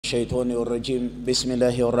الشيطان الرجيم بسم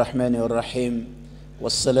الله الرحمن الرحيم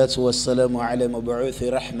والصلاة والسلام على مبعوث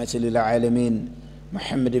رحمة للعالمين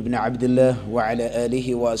محمد بن عبد الله وعلى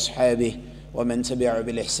آله وأصحابه ومن تبع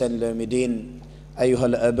بالإحسان إلى يوم الدين. أيها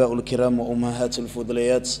الآباء الكرام وأمهات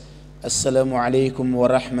الفضليات، السلام عليكم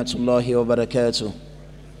ورحمة الله وبركاته.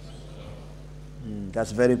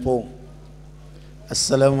 That's very poor.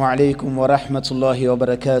 Assalamu alaikum wa rahmatullahi wa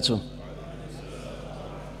barakatuh.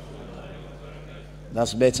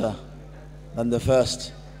 That's better than the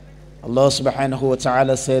first. Allah subhanahu wa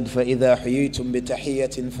ta'ala said, فَإِذَا حُيِّيتُم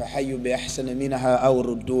بِتَحِيَّةٍ فَحَيُّوا بِأَحْسَنَ مِنْهَا أَوْ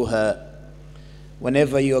رُدُّوهَا.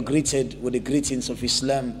 Whenever you are greeted with the greetings of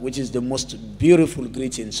Islam, which is the most beautiful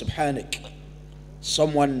greeting, subhanak,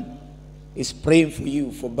 someone is praying for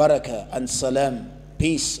you for barakah and salam,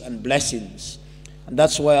 peace and blessings. And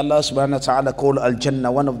that's why Allah subhanahu wa ta'ala called Al-Jannah,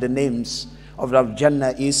 one of the names of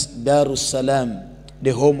Al-Jannah is Darus Salam,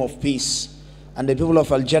 the home of peace. And the people of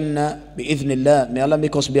Al-Jannah, bi-idhnillah, may Allah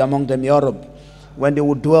make us be among them, Ya Rab. When they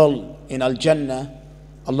would dwell in Al-Jannah,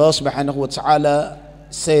 Allah subhanahu wa ta'ala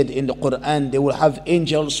said in the Quran, they will have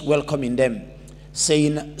angels welcoming them,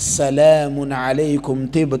 saying, Salamun alaykum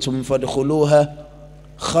tibtum fadkhuluha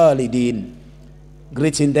khalidin,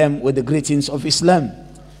 greeting them with the greetings of Islam.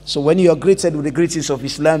 So when you are greeted with the greetings of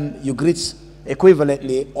Islam, you greet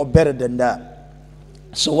equivalently or better than that.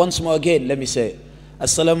 So once more again, let me say,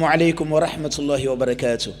 Assalamu alaikum wa rahmatullahi wa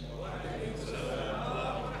barakatuh.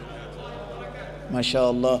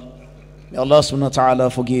 MashaAllah. May Allah subhanahu wa ta'ala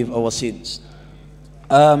forgive our sins.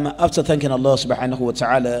 After thanking Allah subhanahu wa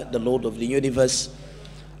ta'ala, the Lord of the universe,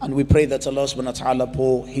 and we pray that Allah subhanahu wa ta'ala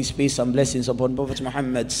pour His peace and blessings upon Prophet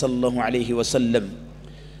Muhammad sallallahu alayhi wa sallam.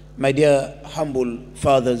 My dear humble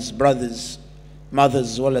fathers, brothers,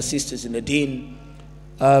 mothers, as well as sisters in the deen,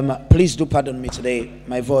 please do pardon me today.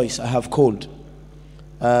 My voice, I have cold.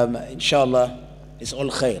 Inshallah, it's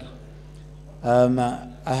all khair.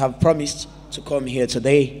 I have promised to come here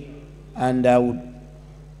today, and I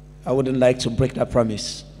wouldn't like to break that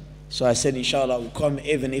promise. So I said, inshallah, I will come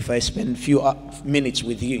even if I spend few minutes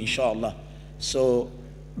with you, inshallah. So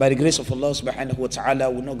by the grace of Allah subhanahu wa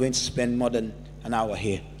ta'ala, we're not going to spend more than an hour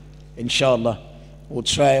here. Inshallah, we'll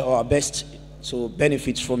try our best to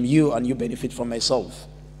benefit from you and you benefit from myself.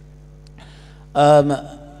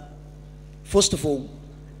 First of all,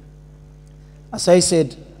 as I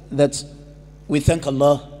said, that we thank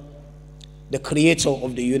Allah, the creator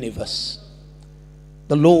of the universe,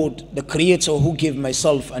 the Lord, the creator who gave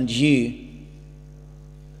myself and you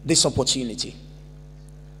this opportunity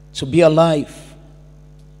to be alive,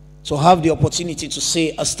 to have the opportunity to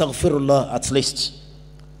say astaghfirullah at least,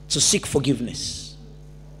 to seek forgiveness.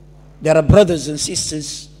 There are brothers and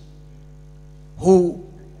sisters who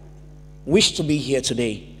wish to be here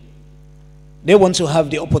today. They want to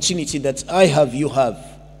have the opportunity that I have, you have,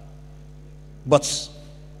 but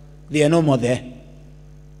they are no more there.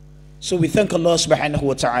 So we thank Allah subhanahu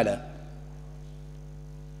wa ta'ala.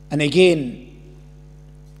 And again,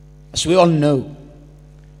 as we all know,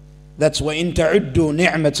 that's وَإِن تَعُدُّوا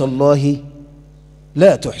نِعْمَةَ اللَّهِ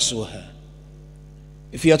لَا تُحْصُوهَا.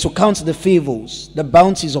 If you are to count the favors, the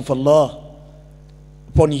bounties of Allah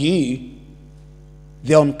upon you,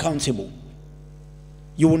 they are uncountable.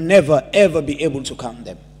 You will never ever be able to count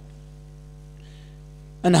them.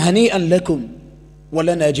 And هنيئا لكم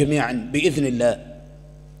ولنا جميعا بإذن الله.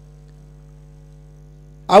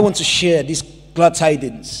 I want to share these glad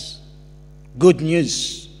tidings, good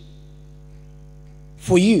news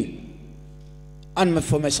for you and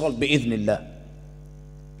for myself بإذن الله.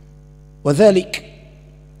 وذلك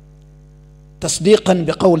تصديقا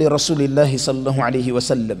بقول رسول الله صلى الله عليه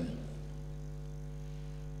وسلم,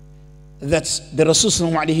 that the Rasul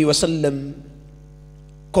sallallahu alayhi wa sallam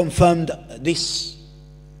confirmed this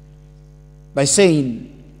by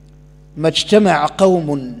saying, مَجْتَمَعَ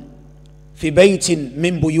قَوْمٌ فِي بَيْتٍ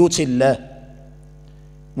مِّن بُيُوتِ اللَّهِ.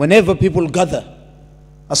 Whenever people gather,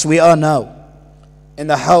 as we are now, in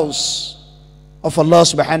the house of Allah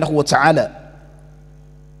subhanahu wa ta'ala,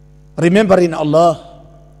 remembering Allah,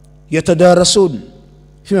 يَتَدَارَسُونَ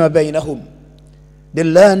فِيمَا بَيْنَهُمْ, they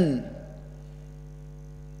learn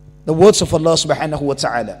the words of Allah subhanahu wa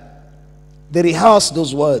ta'ala. They rehearse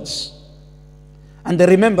those words. And they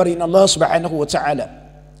remember in Allah subhanahu wa ta'ala.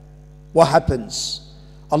 What happens?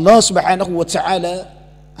 Allah subhanahu wa ta'ala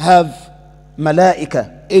have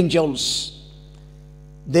malaika, angels.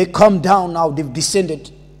 They come down now, they've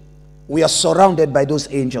descended. We are surrounded by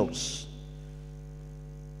those angels.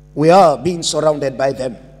 We are being surrounded by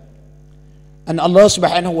them. And Allah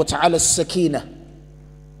subhanahu wa ta'ala's sakina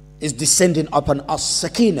is descending upon us.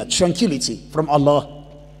 Sakina, tranquility from Allah.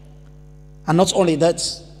 And not only that,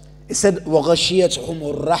 He said, وَغَشِيَتْهُمُ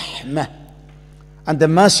الرَّحْمَةِ, and the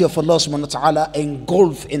mercy of Allah subhanahu wa ta'ala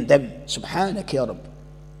engulf in them. Subhanak ya Rabb.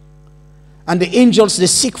 And the angels, they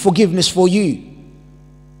seek forgiveness for you.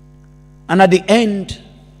 And at the end,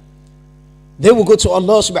 they will go to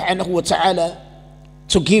Allah subhanahu wa ta'ala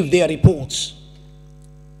to give their reports,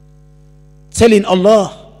 telling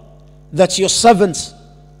Allah that your servants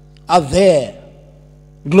are there,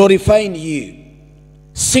 glorifying you,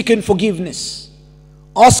 seeking forgiveness,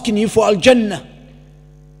 asking you for Al-Jannah.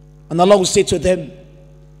 And Allah will say to them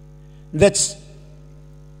that,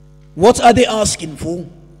 what are they asking for? He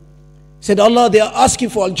said, Allah, they are asking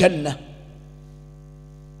for Al-Jannah.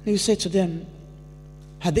 He will say to them,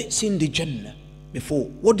 had they seen the Jannah before,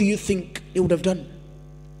 what do you think they would have done?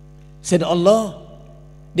 He said, Allah,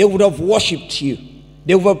 they would have worshipped you,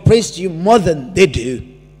 they would have praised you more than they do.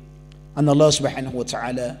 And Allah subhanahu wa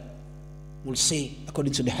ta'ala will say,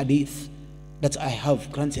 according to the hadith, that I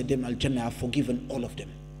have granted them Al-Jannah, I have forgiven all of them.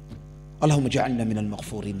 Allahumma ja'alna min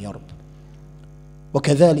al-maghfurin ya Rabb.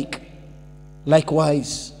 وكذلك,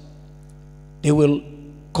 likewise, they will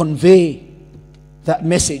convey that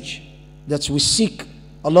message that we seek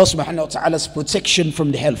Allah subhanahu wa ta'ala's protection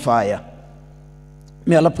from the hellfire.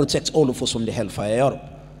 May Allah protect all of us from the hellfire, ya Rabb.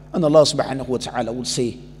 And Allah subhanahu wa ta'ala will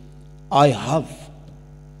say, I have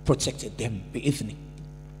protected them bi'ithni,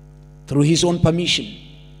 through His own permission,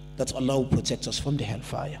 that Allah will protect us from the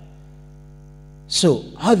hellfire. So,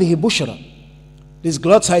 هذه بشرى, this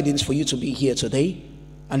glad tidings for you to be here today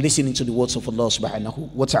and listening to the words of Allah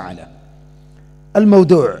subhanahu wa ta'ala.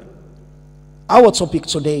 Al-Mawdu', our topic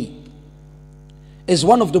today, is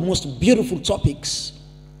one of the most beautiful topics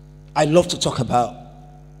I love to talk about.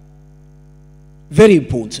 Very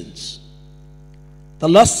important. The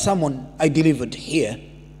last sermon I delivered here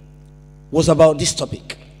was about this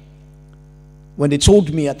topic. When they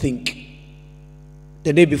told me, I think,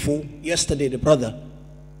 the day before, yesterday, the brother,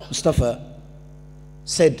 Mustafa,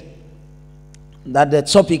 said that the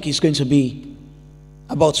topic is going to be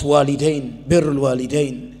about walidain, birrul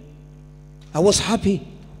walidain. I was happy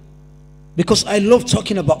because I love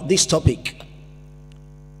talking about this topic.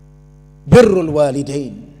 Birrul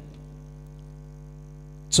walidain.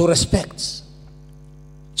 To respect,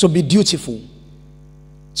 to be dutiful,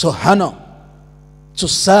 to honor, to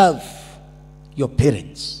serve your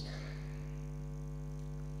parents.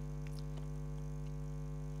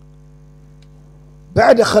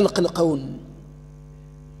 بعد خلق الكون,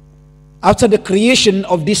 after the creation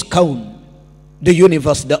of this kawn, the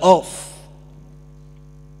universe, the earth,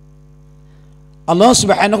 Allah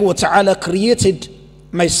subhanahu wa ta'ala created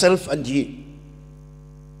myself and you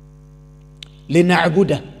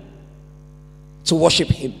لنعبده, to worship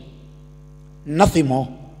Him, nothing more.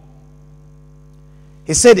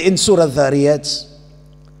 He said in Surah Dhariyat,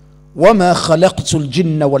 وَمَا خَلَقْتُ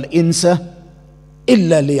الْجِنَّ وَالْإِنسَ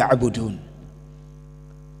إِلَّا لِيَعْبُدُونَ,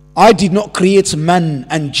 I did not create man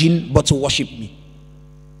and jinn but to worship me.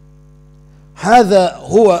 هذا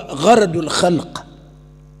هو غرض الخلق,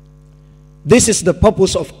 this is the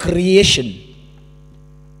purpose of creation.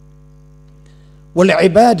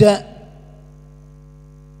 والعبادة,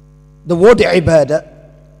 the word ibadah,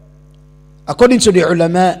 according to the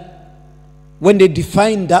ulama, when they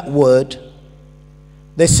define that word,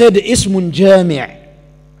 they said ismun jami',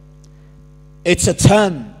 it's a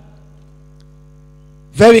term,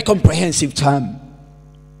 very comprehensive term,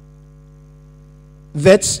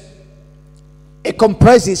 that it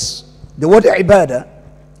comprises, the word ibadah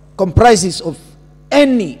comprises of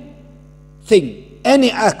anything,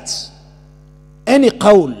 any act, any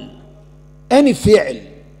qawl, any fi'l,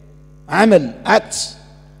 amal, act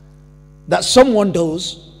that someone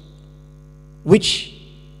does which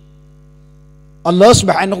Allah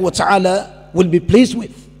subhanahu wa ta'ala will be pleased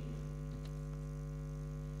with.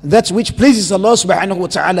 That which pleases Allah subhanahu wa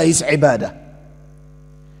ta'ala is ibadah.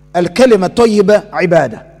 Al-kalima tayyiba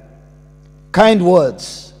ibadah, kind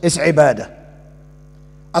words is ibadah.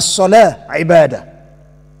 As-salah ibadah,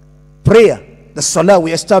 prayer, the salah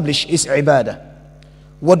we establish is ibadah.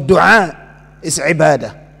 Wa-du'a is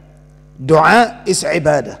ibadah, dua is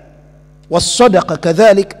ibadah. Was-sadaqa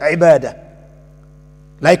kadhalik ibadah,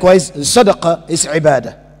 likewise sadaqa is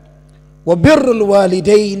ibadah. Wa birrul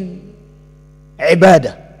walidain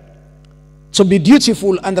ibadah, to be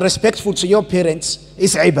dutiful and respectful to your parents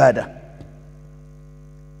is ibadah.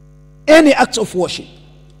 Any act of worship,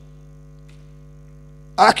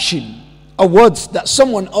 action, or words that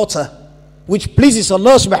someone utter which pleases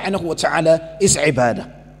Allah subhanahu wa ta'ala is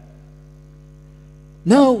ibadah.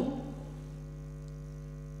 Now,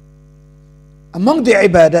 among the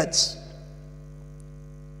ibadats,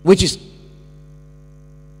 which is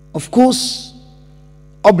of course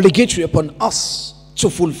obligatory upon us to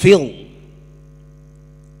fulfill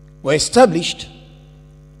were established,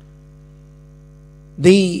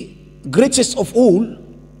 the greatest of all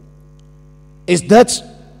is that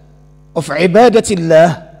of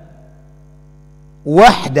ibadatillah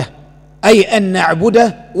wahdah, ay an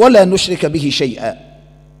na'budah wa la nushrika bihi shay'a.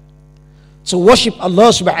 To worship Allah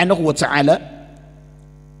subhanahu wa ta'ala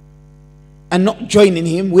and not joining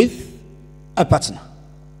him with a partner.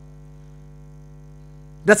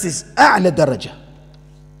 That is a'la daraja,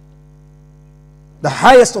 the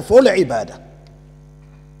highest of all ibadah.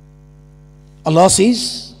 Allah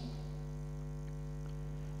says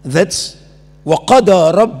that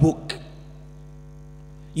وَقَضَى رَبُّكَ,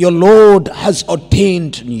 your Lord has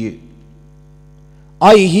ordained you,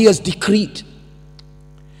 i.e. he has decreed,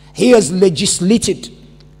 he has legislated,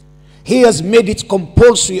 he has made it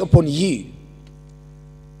compulsory upon you.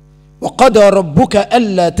 وَقَضَى رَبُّكَ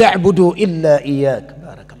أَلَّا تَعْبُدُوا إِلَّا إِيَّاكَ.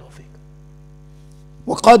 بارك الله فيك.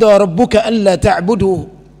 وَقَضَى رَبُّكَ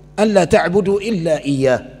أَلَّا تَعْبُدُوا إِلَّا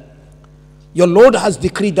إِيَّاهُ. Your Lord has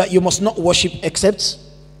decreed that you must not worship except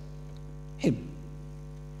him.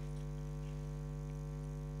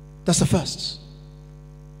 That's the first.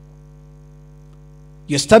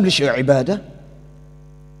 You establish your ibadah,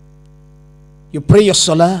 you pray your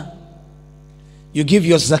salah, you give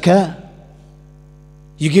your zakah,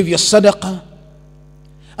 you give your sadaqah,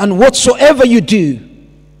 and whatsoever you do,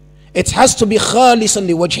 it has to be khalisan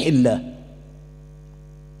li wajhillah,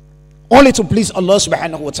 only to please Allah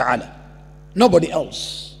subhanahu wa ta'ala, nobody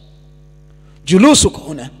else. Julusuk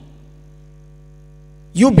huna,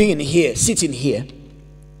 you being here, sitting here,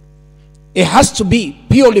 it has to be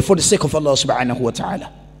purely for the sake of Allah subhanahu wa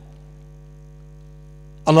ta'ala.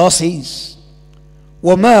 Allah says,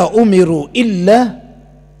 وَمَا أُمِرُوا إِلَّا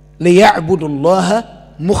لِيَعْبُدُوا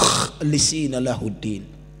اللَّهَ مُخْلِصِينَ لَهُ الدِّينَ.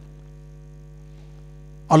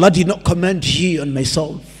 Allah did not command you and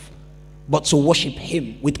myself but to worship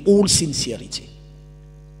him with all sincerity.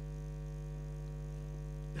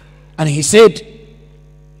 And he said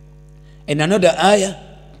in another ayah,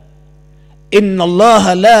 إِنَّ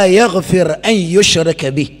اللَّهَ لَا يَغْفِرْ أَن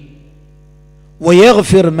يُشْرَكَ بِهِ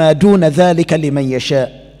وَيَغْفِرْ مَا دُونَ ذَلِكَ لِمَنْ يَشَاءُ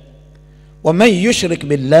وَمَنْ يُشْرِكْ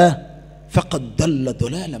بِاللَّهِ فَقَدْ ضَلَّ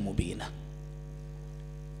ضَلَالًا مُبِينًا.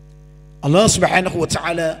 Allah subhanahu wa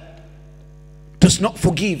ta'ala does not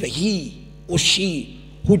forgive he or she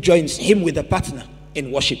who joins him with a partner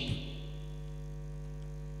in worship,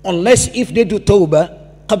 unless if they do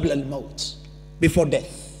tawbah qabla al-maut, before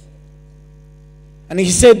death. And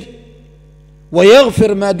he said,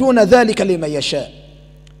 وَيَغْفِرْ مَا دُونَ ذَلِكَ لِمَنْ يَشَاءُ.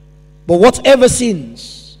 But whatever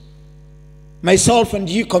sins myself and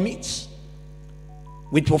you commit,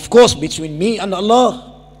 which of course between me and Allah,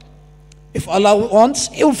 if Allah wants,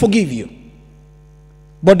 he will forgive you.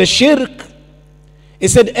 But the shirk, he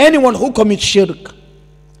said, anyone who commits shirk,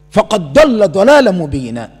 فَقَدْ ضَلَّ ضَلَالًا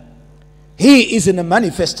مُبِينًا, he is in a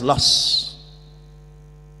manifest loss.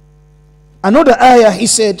 Another ayah, he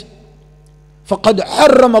said, فَقَدْ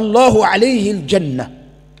حَرَّمَ اللَّهُ عَلَيْهِ الْجَنَّةِ.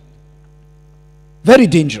 Very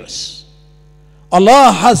dangerous.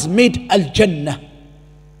 Allah has made Al-Jannah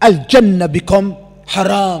become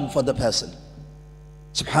haram for the person.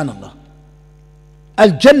 Subhanallah.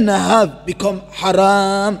 Al-Jannah have become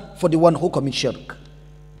haram for the one who commits shirk.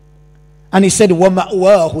 And he said,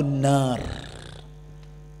 وَمَأْوَاهُ النَّارِ.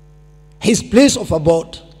 His place of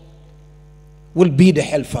abode will be the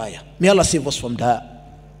hellfire. May Allah save us from that.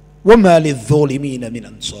 وَمَا لِلظَّالِمِينَ مِنْ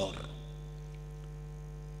أَنصَارٍ.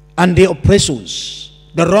 And the oppressors,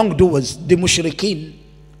 the wrongdoers, the mushrikeen,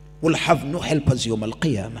 will have no helpers yawm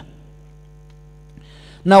al-qiyamah.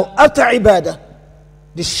 Now after ibadah,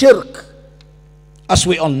 the shirk, as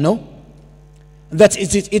we all know, that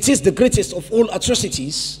it is the greatest of all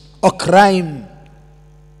atrocities or crime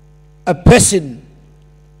a person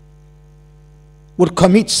would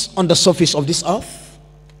commit on the surface of this earth.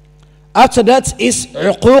 After that is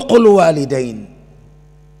uququl walidain,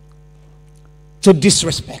 to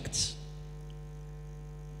disrespect.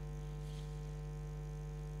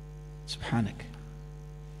 Subhanak.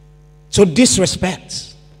 To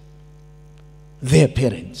disrespect their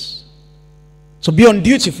parents. To be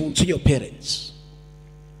undutiful to your parents.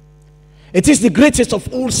 It is the greatest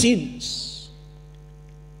of all sins.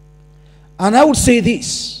 And I would say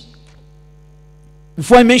this,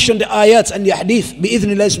 before I mention the ayat and the hadith,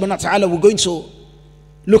 bi-idhnillah subhanahu wa ta'ala, we're going to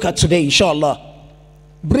look at today, inshallah,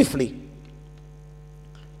 briefly.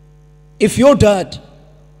 If your dad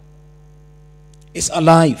is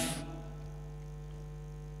alive,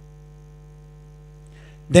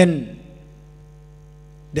 then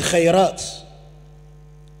the khairat,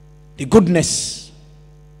 the goodness,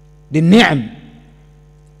 the ni'am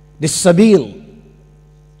the sabil,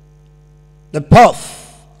 the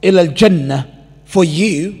path ila al-Jannah for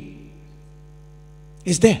you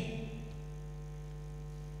is there.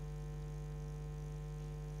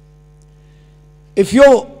 If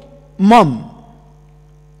your mom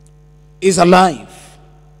is alive,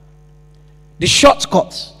 the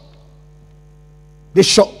shortcut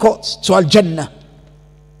to Al-Jannah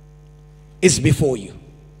is before you.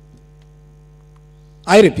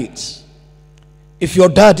 I repeat, if your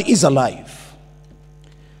dad is alive,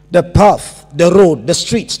 the path, the road, the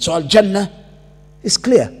street to Al-Jannah is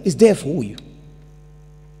clear, is there for you.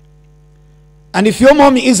 And if your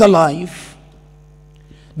mom is alive,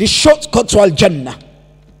 the shortcut to Al-Jannah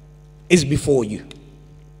is before you.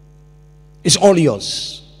 It's all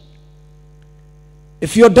yours.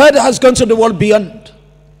 If your dad has gone to the world beyond,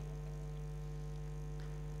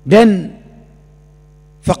 then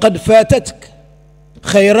فَقَدْ فَاتَتْكَ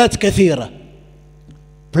خَيْرَاتْ كَثِيرًا.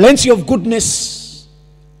 Plenty of goodness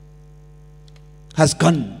has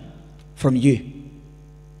gone from you.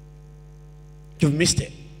 You've missed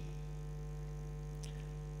it.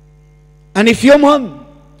 And if your mom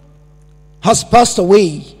has passed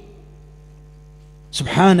away,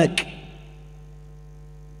 subhanak,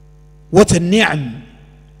 what a ni'am,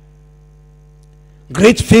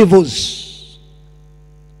 great favors,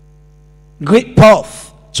 great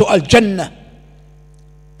path to Al-Jannah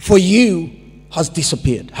for you have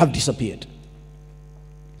disappeared.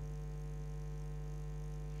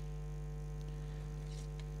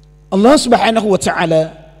 Allah subhanahu wa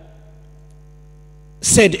ta'ala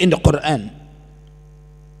said in the Quran,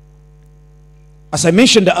 as I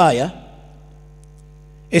mentioned the ayah,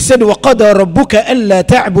 it said, وَقَضَى رَبُّكَ أَلَّا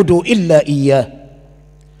تَعْبُدُوا إِلَّا إِيَّاهُ.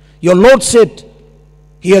 Your Lord said,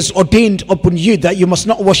 He has ordained upon you that you must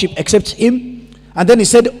not worship except Him. And then He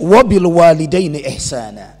said, وَبِالْوَالِدَيْنِ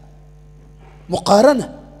إِحْسَانًا. مقارنة.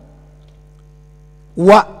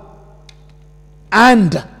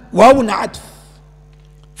 And واو عطف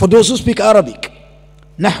for those who speak Arabic.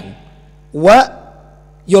 نحو.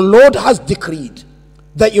 Your Lord has decreed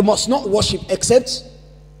that you must not worship except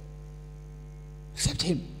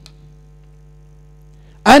Him.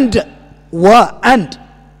 And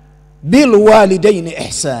بالوالدين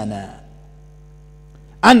إحسانا.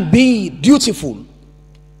 And be dutiful,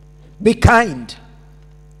 be kind,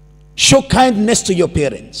 show kindness to your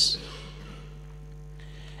parents.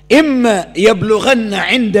 إما يبلغن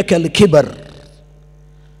عندك الكبر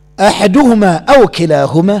أحدهما أو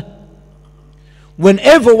كلاهما.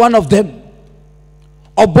 Whenever one of them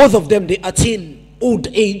or both of them they attain old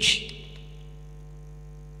age,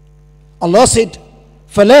 Allah said,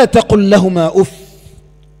 فَلَا تَقُلْ لَهُمَا أُفٍّ.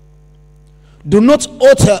 Do not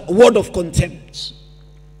utter a word of contempt.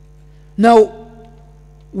 Now,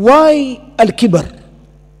 why al-kibar?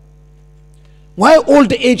 Why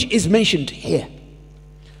old age is mentioned here?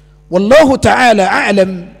 Wallahu ta'ala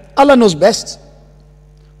a'lam, Allah knows best.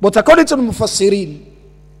 But according to the Mufassirin,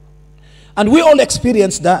 and we all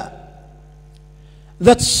experience that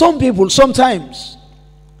some people sometimes,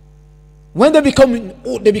 when they become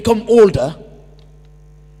older,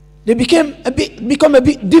 they become a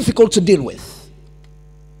bit difficult to deal with.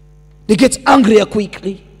 They get angrier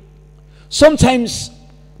quickly. Sometimes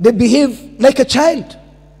they behave like a child.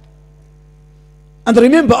 And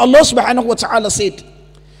remember, Allah subhanahu wa ta'ala said,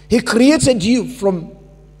 He created you from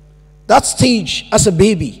that stage as a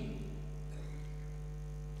baby.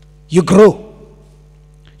 You grow.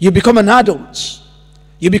 You become an adult.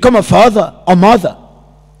 You become a father or mother.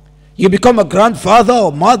 You become a grandfather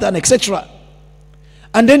or mother, and etc.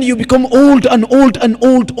 And then you become old and old and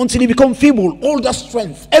old until you become feeble. All that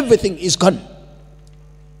strength, everything is gone.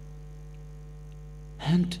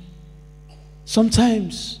 And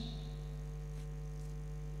sometimes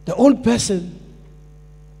the old person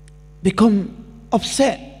become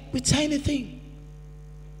upset with tiny thing.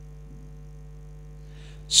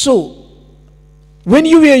 So when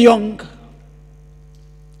you were young,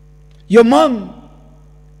 your mom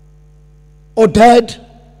or dad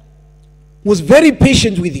was very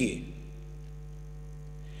patient with you.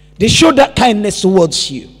 They showed that kindness towards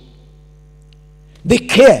you. They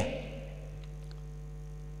care.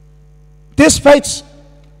 Despite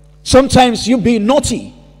sometimes you being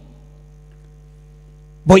naughty,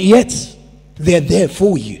 but yet they're there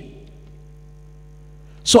for you.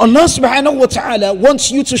 So Allah subhanahu wa ta'ala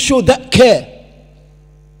wants you to show that care,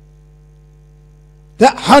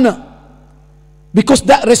 that honor, because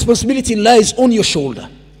that responsibility lies on your shoulder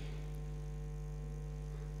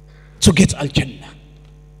to get Al-Jannah.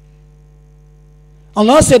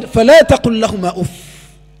 Allah said, فَلَا تَقُلْ لَهُمَا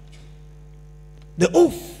أُفٍّ. The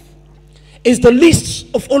uff is the least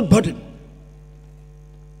of all burden.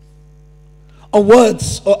 or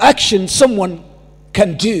words or actions someone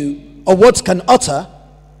can do or words can utter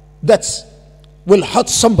that will hurt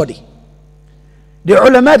somebody. The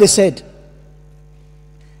ulama, they said,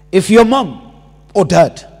 if your mom or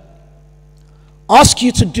dad ask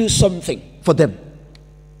you to do something for them,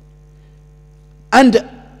 and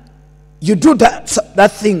you do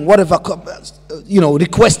that thing, whatever,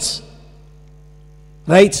 requests,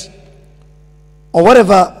 right? Or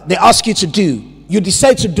whatever they ask you to do, you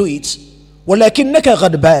decide to do it. وَلَكِنَّكَ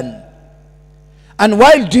غَضْبَانٌ. And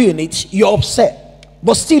while doing it, you're upset.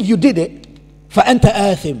 But still you did it. فَأَنْتَ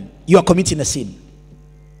آثِمٌ. You are committing a sin.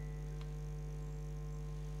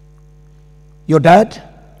 Your dad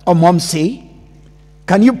or mom say,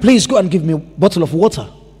 can you please go and give me a bottle of water?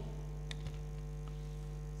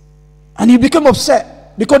 And you become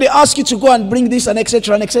upset because they ask you to go and bring this and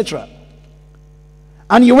etc. and etc.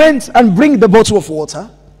 And you went and bring the bottle of water,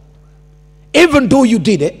 even though you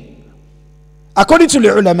did it. According to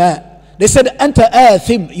the ulama, they said, Anta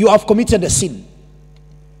athim, you have committed a sin.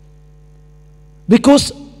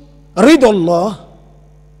 Because rid Allah,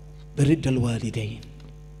 rid al-walidayn.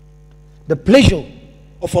 The pleasure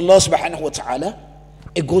of Allah subhanahu wa ta'ala,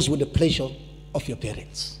 it goes with the pleasure of your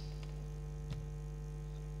parents.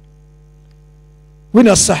 When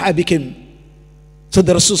a Sahabi came to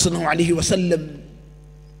the Rasul sallallahu alayhi wa sallam,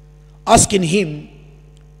 asking him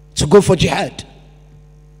to go for jihad.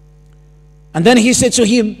 And then he said to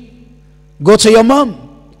him, go to your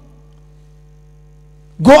mom.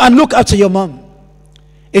 Go and look after your mom.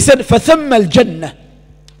 He said, فَثَمَّ الْجَنَّةِ.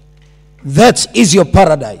 That is your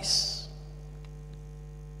paradise.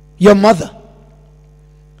 Your mother.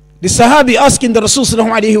 The Sahabi asking the Rasul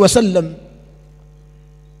sallallahu alayhi wa sallam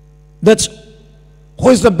that who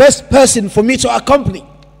is the best person for me to accompany,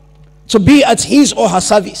 to be at his or her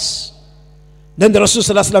service. Then the Rasul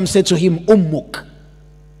sallallahu alayhi wa sallam said to him, Ummuk,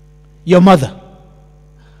 your mother.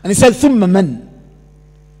 And he said, Thumma man.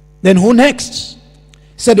 Then who next?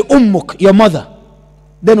 He said, Ummuk, your mother.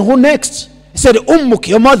 Then who next? He said, Ummuk,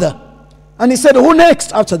 your mother. And he said, who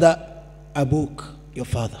next after that? Abuk, your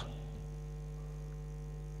father.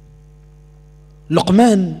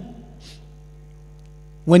 Luqman,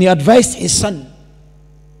 when he advised his son,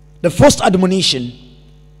 the first admonition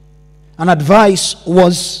and advice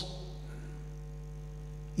was,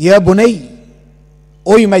 Ya bunay,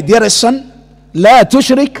 O you my dearest son, La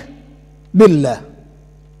tushrik billah.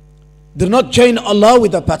 Do not join Allah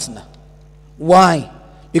with a partner. Why?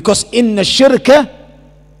 Because inna shirka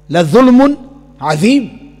la dhulmun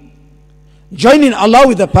azim. Joining Allah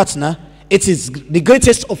with a partner, it is the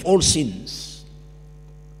greatest of all sins.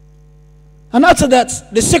 And after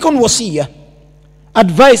that, the second wasiyah,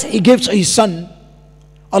 advice he gave to his son,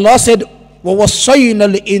 Allah said,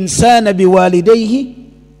 وَوَصَّيْنَا الْإِنسَانَ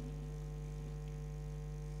بِوَالِدَيْهِ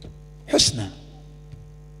حُسْنًا.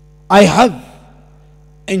 I have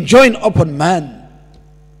enjoined upon man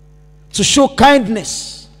to show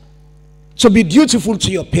kindness, to be dutiful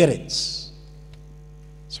to your parents.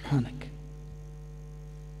 Subhanak.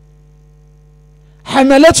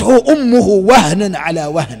 حملته أمه وهنا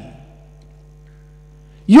على وهن.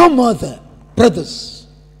 Your mother, brothers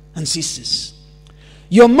and sisters,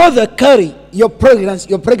 your mother carried your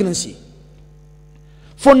pregnancy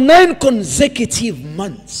for 9 consecutive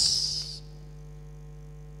months.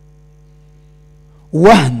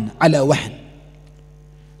 Wahn ala wahn.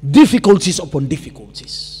 Difficulties upon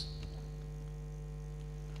difficulties.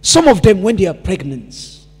 Some of them, when they are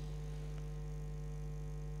pregnant,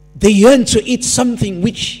 they yearn to eat something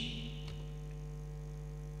which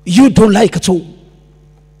you don't like at all.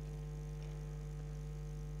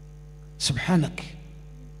 Subhanak.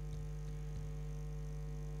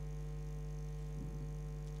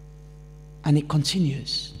 And it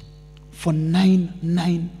continues for 9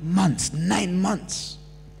 months. 9 months.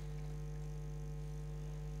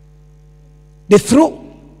 They throw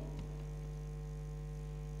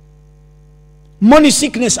money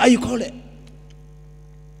sickness, how you call it.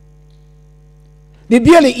 They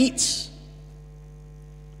barely eat.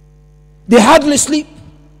 They hardly sleep.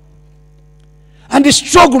 And they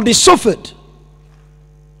struggled, they suffered.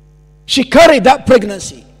 She carried that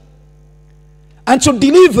pregnancy. And to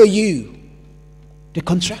deliver you, the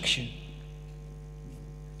contraction.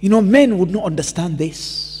 You know, men would not understand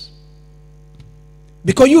this.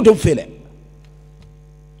 Because you don't feel it.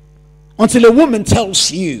 Until a woman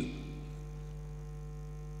tells you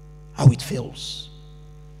how it feels.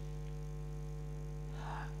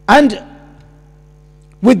 And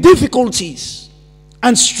with difficulties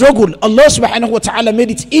and struggle, Allah subhanahu wa ta'ala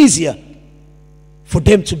made it easier for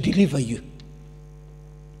them to deliver you.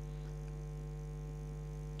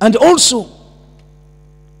 And also,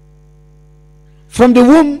 From the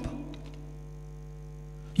womb,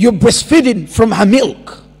 you're breastfeeding from her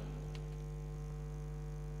milk.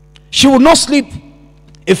 She will not sleep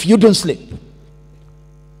if you don't sleep.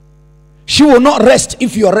 She will not rest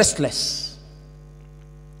if you are restless.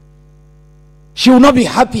 She will not be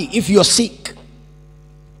happy if you are sick.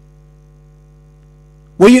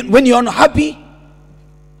 When you're unhappy,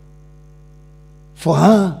 for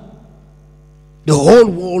her, the whole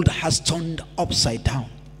world has turned upside down.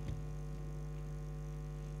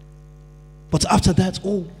 But after that,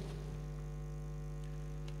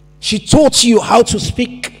 she taught you how to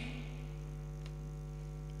speak.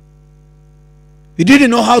 You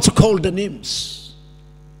didn't know how to call the names,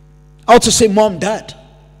 how to say mom, dad,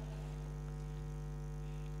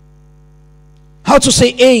 how to say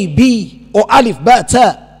A, B, or alif, ba,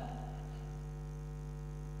 ta.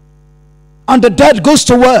 And the dad goes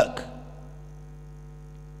to work,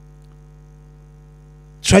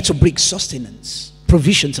 try to bring sustenance,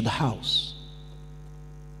 provision to the house.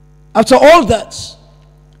 After all that,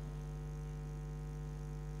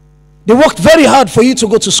 they worked very hard for you to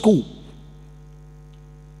go to school.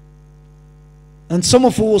 And some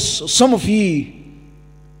of you,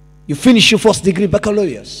 you finish your first degree,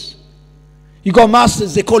 baccalaureate. You got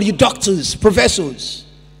masters, they call you doctors, professors.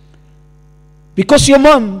 Because your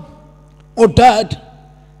mom or dad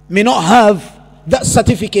may not have that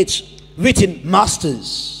certificate written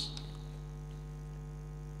masters.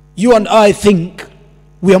 You and I think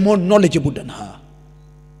we are more knowledgeable than her.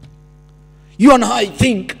 You and I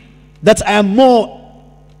think that I am more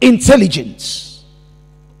intelligent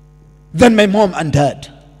than my mom and dad.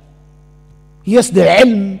 Yes, the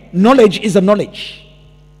ilm, knowledge is a knowledge.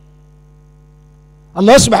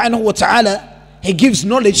 Allah subhanahu wa ta'ala, He gives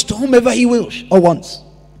knowledge to whomever He wills or wants.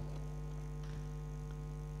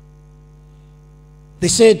 They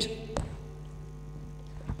said,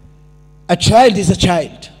 a child is a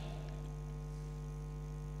child.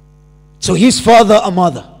 So his father or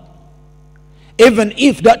mother, even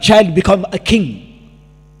if that child become a king,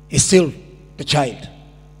 is still the child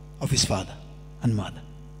of his father and mother.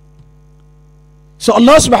 So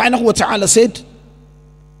Allah subhanahu wa ta'ala said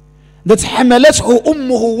that حملته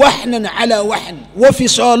أمه وحنا على وحن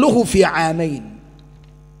وفصاله في عامين.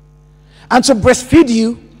 And to breastfeed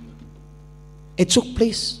you, it took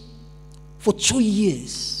place for 2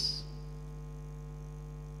 years.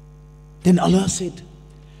 Then Allah said,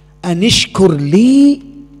 Anishkur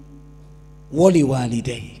li wali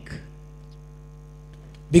walidayk.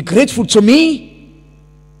 Be grateful to me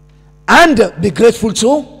and be grateful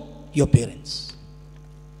to your parents.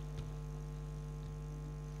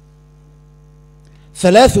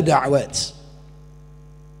 ثلاث دعوات.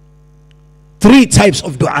 3 types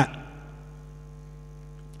of dua.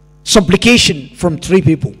 Supplication from 3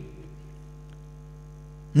 people.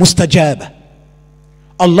 Mustajaba.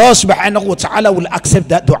 Allah subhanahu wa ta'ala will accept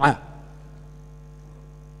that dua.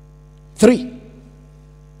 3.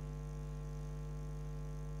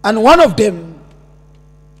 And one of them,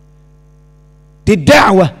 the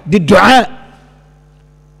da'wah, the dua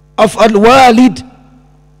of al-walid,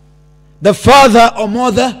 the father or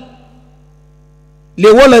mother,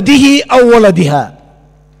 لِوَلَدِهِ أَوْ وَلَدِهَا,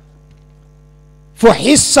 for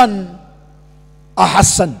his son or her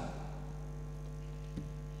son.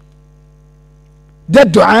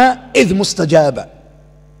 That dua is mustajaba.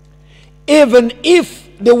 Even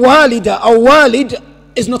if the walida or walid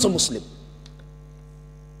is not a Muslim.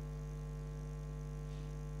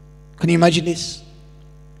 Can you imagine this?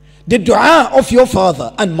 The dua of your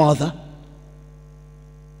father and mother,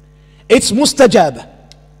 it's mustajaba.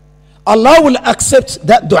 Allah will accept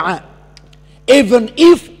that dua even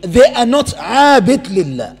if they are not abid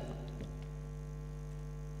lillah.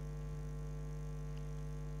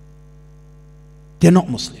 They're not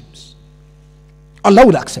Muslims. Allah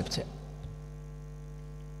will accept it.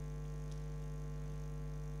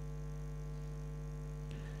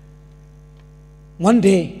 One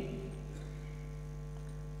day,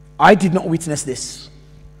 I did not witness this.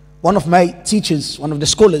 One of my teachers, one of the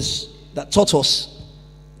scholars that taught us,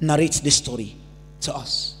 narrates this story to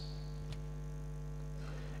us.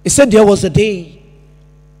 He said there was a day,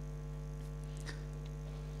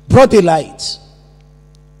 broad daylight,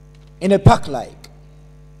 in a park like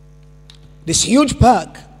this huge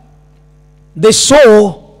park. They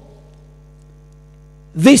saw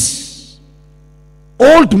this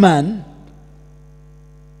old man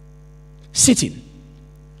sitting,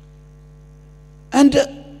 and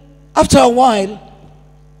after a while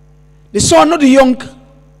they saw another young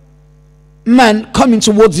man coming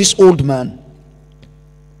towards this old man,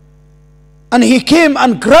 and he came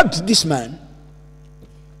and grabbed this man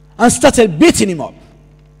and started beating him up.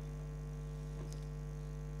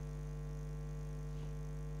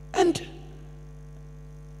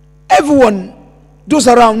 everyone, those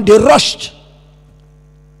around, they rushed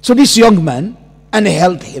to this young man and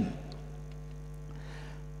held him.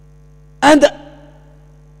 And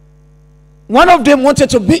one of them wanted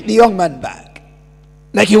to beat the young man back,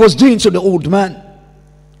 like he was doing to the old man.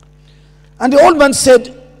 And the old man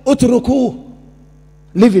said, Utruku,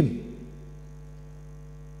 leave him.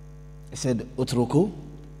 He said, Utruku?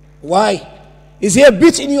 Why? Is he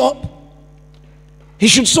beating you up? He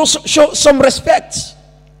should show some respect.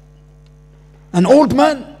 An old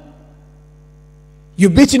man. You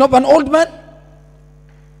beating up an old man?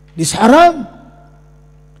 This haram.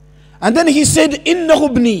 And then he said, Innahu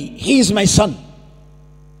ibni, he is my son.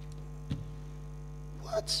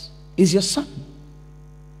 What? Is your son?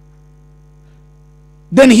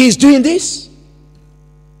 Then he is doing this.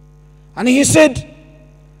 And he said,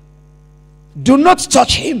 do not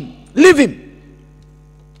touch him. Leave him.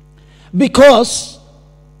 Because,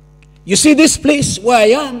 you see this place where I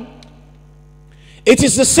am, it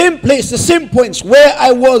is the same place, the same point where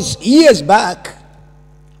I was years back.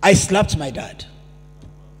 I slapped my dad.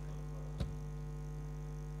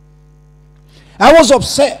 I was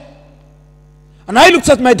upset. And I looked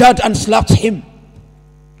at my dad and slapped him.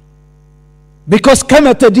 Because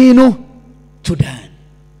kama tadinu tudan.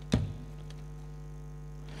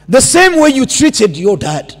 The same way you treated your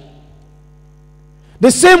dad,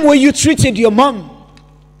 the same way you treated your mom,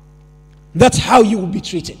 that's how you will be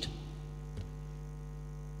treated.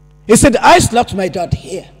 He said, I slapped my dad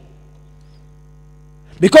here.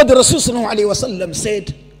 Because the Rasul sallallahu alayhi wa sallam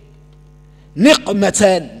said,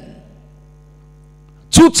 niqmatan.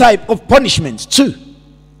 Two type of punishments, two.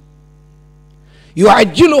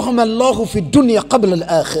 يعجلهم الله في الدنيا قبل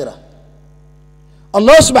الآخرة.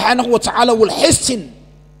 Allah subhanahu wa ta'ala will hasten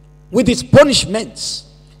with its punishments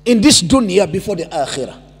in this dunya before the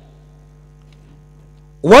akhirah.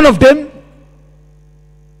 One of them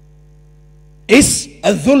is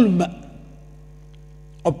a dhulm,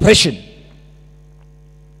 oppression.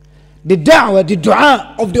 The da'wah, the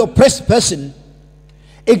dua of the oppressed person,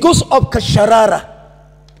 it goes up kasharara,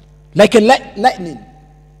 like a lightning.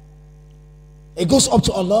 It goes up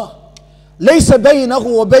to Allah. لَيْسَ بَيْنَهُ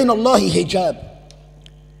وَبَيْنَ اللَّهِ hijab.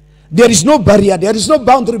 There is no barrier, there is no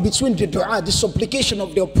boundary between the dua, the supplication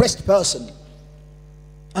of the oppressed person,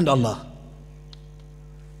 and Allah.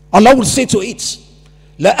 Allah will say to it,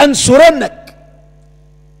 لَأَنْصُرَنَّكَ.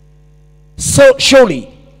 So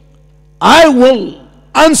surely, I will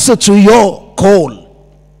answer to your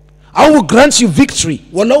call. I will grant you victory.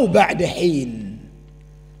 وَلَوْ بَعْدَ حِينٍ.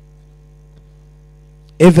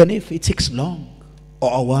 Even if it takes long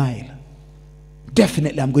or a while,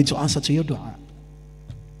 definitely I'm going to answer to your dua.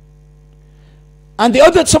 And the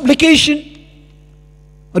other supplication,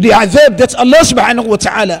 or the adhab that Allah subhanahu wa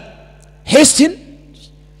ta'ala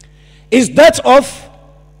hastens, is that of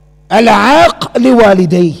al-aaq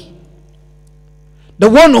liwalidayh, the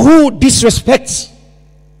one who disrespects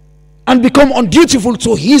and become undutiful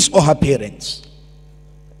to his or her parents.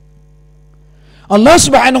 Allah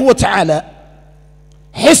subhanahu wa ta'ala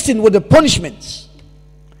hasten with the punishments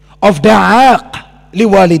of the aaq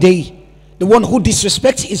liwalidayh, the one who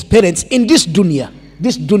disrespects his parents in this dunya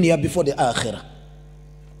before the akhirah.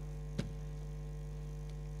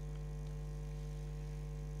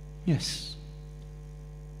 Yes.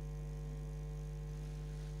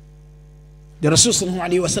 The Rasul sallallahu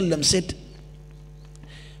alayhi wa sallam said,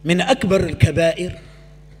 min akbar al-kabair,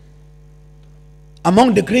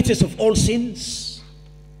 among the greatest of all sins,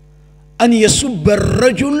 an yasubba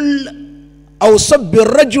ar-rajul aw sabba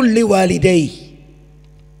ar-rajul liwalidayh,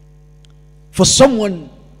 for someone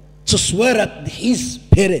to swear at his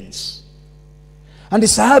parents. And the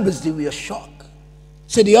Sahabas, they were shocked.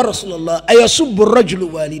 Said, Ya Rasulullah, ayasubbu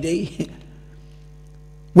ar-rajulu walidayh?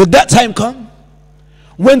 Would that time come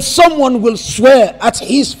when someone will swear at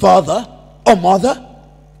his father or mother?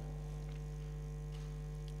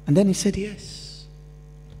 And then he said, yes.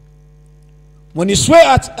 When you swear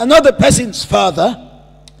at another person's father,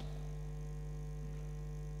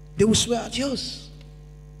 they will swear at yours.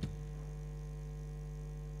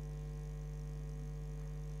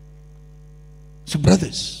 So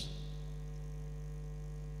brothers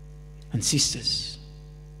and sisters,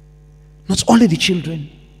 not only the children,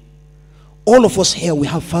 all of us here, we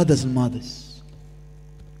have fathers and mothers.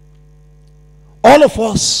 All of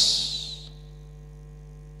us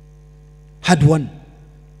had one.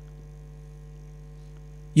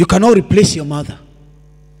 You cannot replace your mother.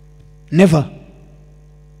 Never.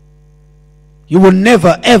 You will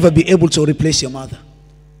never ever be able to replace your mother.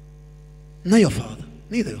 Not your father.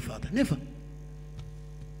 Neither your father. Never.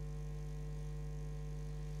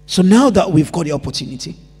 So now that we've got the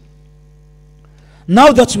opportunity,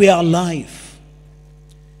 Now that we are alive,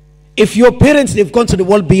 if your parents, they've gone to the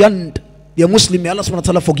world beyond, they are Muslim, may Allah subhanahu wa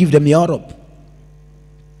ta'ala forgive them, Ya Rab.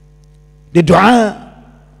 The dua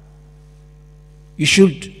you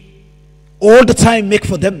should all the time make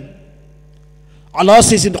for them. Allah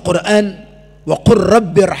says in the Quran, وَقُلْ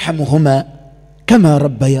رَبِّ ارْحَمْهُمَا كَمَا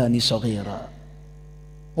رَبَّيَانِ صَغِيرًا.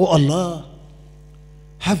 Oh Allah,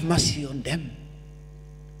 have mercy on them,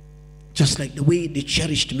 just like the way they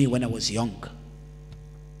cherished me when I was young.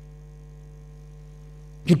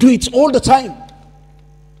 You do it all the time.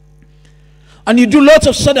 And you do lots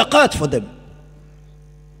of sadaqat for them.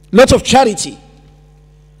 Lots of charity.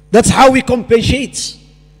 That's how we compensate.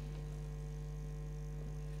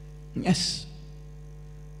 Yes.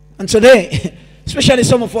 And today, especially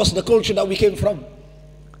some of us, the culture that we came from,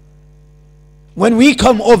 when we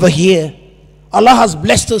come over here, Allah has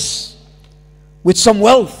blessed us with some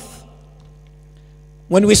wealth.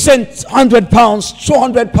 When we sent £100,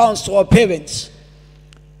 £200 to our parents,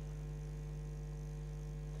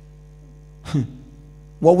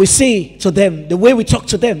 what we say to them, the way we talk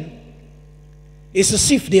to them, is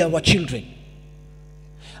as if they are our children.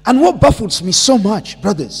 And what baffles me so much,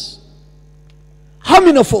 brothers, how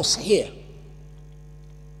many of us here,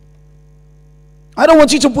 I don't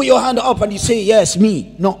want you to put your hand up and you say, yes,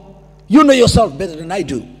 me. No, you know yourself better than I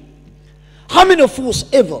do. How many of us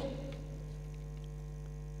ever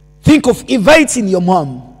think of inviting your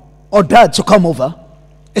mom or dad to come over,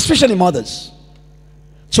 especially mothers,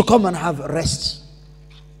 to come and have a rest,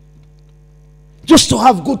 just to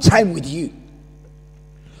have good time with you,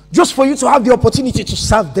 just for you to have the opportunity to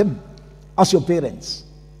serve them as your parents?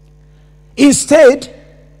 Instead,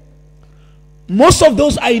 most of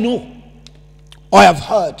those I know or I have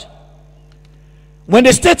heard, when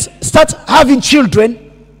they start having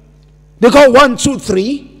children, they go 1, 2,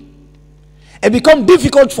 3, it becomes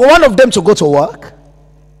difficult for one of them to go to work,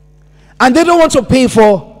 and they don't want to pay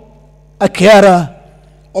for a carer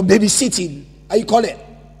or babysitting, how you call it.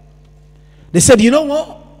 They said, you know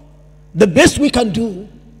what? The best we can do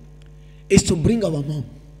is to bring our mom,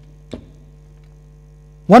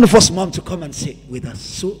 one of us mom, to come and sit with us,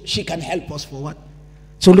 so she can help us for what?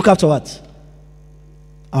 So look after what?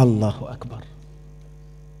 Allahu Akbar.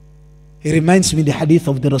 He reminds me the hadith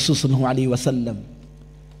of the Rasul sallallahu alayhi wa sallam.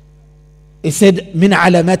 He said, min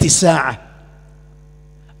alamati sa'a,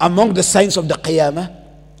 among the signs of the Qiyamah,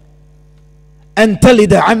 أن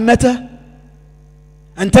تلد عمة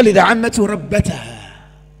ربتها,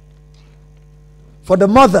 for the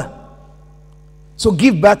mother to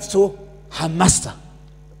give birth to her master.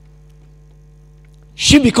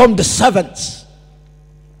 She become the servant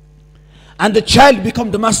and the child become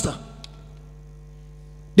the master.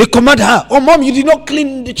 They command her, oh mom, you did not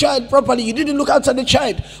clean the child properly, you didn't look after the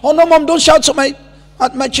child. Oh no mom, don't shout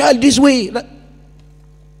at my child this way.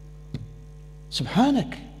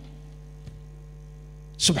 Subhanak.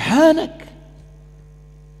 Subhanak.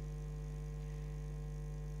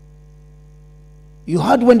 You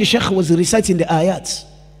heard when the Sheikh was reciting the ayats,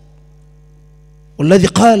 والذي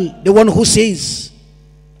قال, the one who says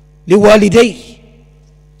لوالديه,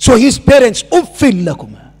 so his parents, أُفٍّ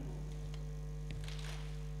لَكُمَا,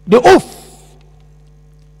 the oath,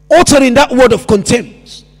 uttering that word of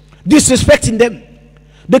contempt, disrespecting them,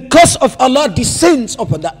 the curse of Allah descends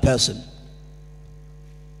upon that person.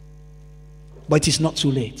 But it is not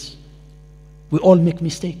too late. We all make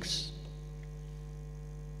mistakes.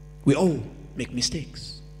 We all make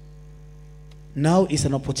mistakes. Now is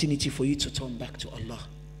an opportunity for you to turn back to Allah.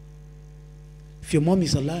 If your mom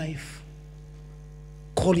is alive,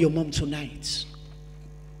 call your mom tonight.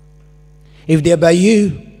 If they're by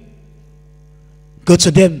you, go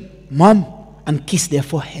to them, mom, and kiss their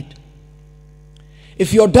forehead.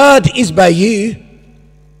 If your dad is by you,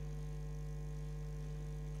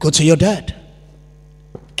 go to your dad,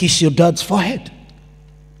 kiss your dad's forehead,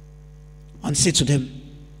 and say to them,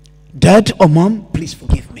 dad or mom, please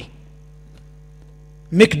forgive me.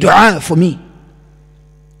 Make dua for me,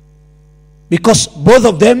 because both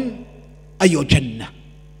of them are your Jannah.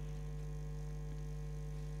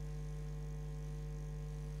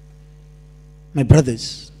 My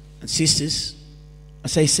brothers and sisters,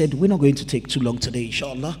 as I said, we're not going to take too long today,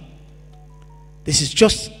 inshallah. This is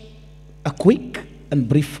just a quick and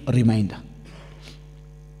brief reminder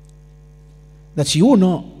that you will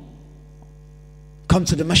not come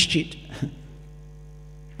to the masjid,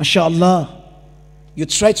 mashallah, you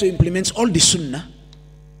try to implement all the sunnah,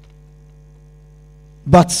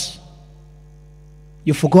 but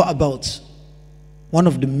you forgot about one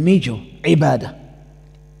of the major ibadah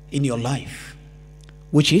in your life,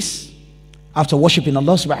 which is, after worshiping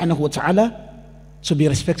Allah subhanahu wa ta'ala, to be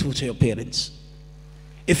respectful to your parents.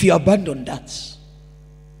 If you abandon that,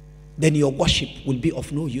 then your worship will be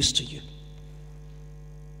of no use to you.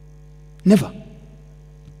 Never.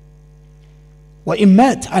 وَإِن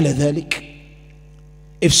مَاتَ عَلَى ذَلِكَ,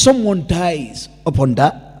 if someone dies upon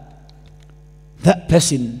that, that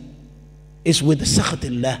person is with the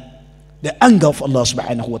sakhatillah, the anger of Allah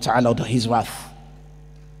subhanahu wa ta'ala, or his wrath.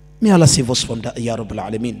 May Allah save us from that, Ya Rabbil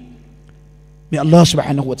Alameen. May Allah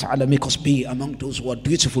subhanahu wa ta'ala make us be among those who are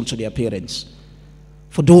dutiful to their parents.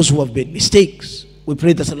 For those who have made mistakes, we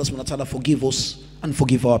pray that Allah subhanahu wa ta'ala forgive us and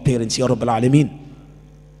forgive our parents, Ya Rabbil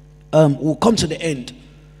Alameen. We'll come to the end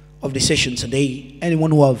of the session today.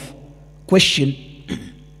 Anyone who have question,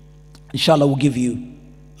 inshallah, we'll give you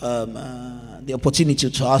the opportunity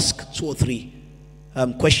to ask 2 or 3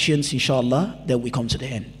 questions, inshallah. Then we come to the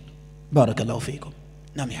end. Barakallahu feekum.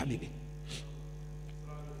 Nami Habibi.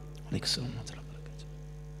 Alaykum salam wa rahmatullahi wa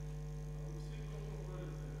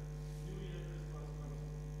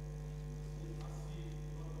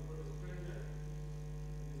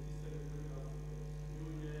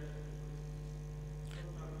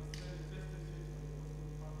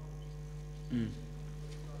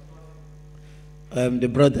barakatuh. The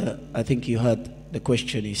brother, I think you heard the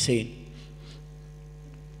question, he's saying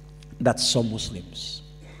that some Muslims,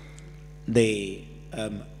 they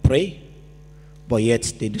pray, but yet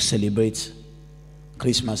they do celebrate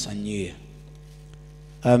Christmas and New Year.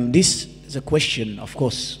 This is a question, of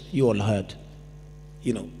course, you all heard,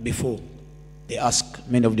 before they ask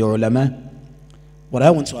many of the ulama. What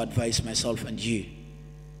I want to advise myself and you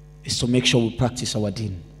is to make sure we practice our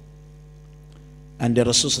deen. And the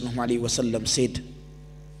Rasul sallallahu alaihi wasallam said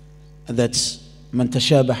that man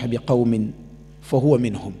tashabaha biqawmin fahuwa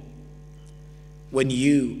minhum. When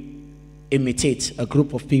you imitate a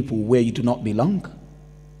group of people where you do not belong,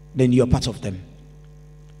 then you are part of them.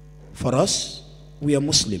 For us, we are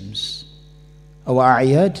Muslims. Our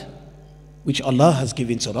a'yad, which Allah has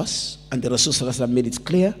given to us, and the Rasul sallallahu alaihi wasallam made it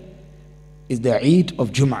clear, is the Eid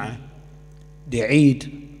of Jum'ah, the Eid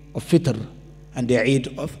of Fitr, and the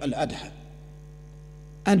Eid of Al-Adha.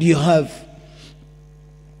 And you have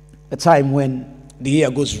a time when the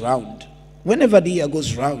year goes round. Whenever the year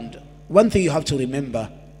goes round, one thing you have to remember,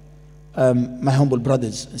 my humble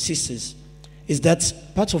brothers and sisters, is that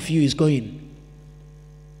part of you is going.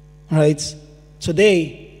 Right?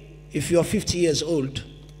 Today, if you are 50 years old,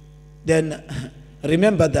 then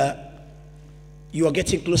remember that you are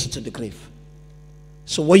getting closer to the grave.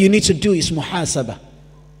 So what you need to do is muhasabah.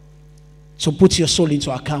 So put your soul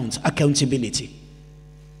into account, accountability.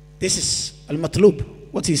 This is al-matlub,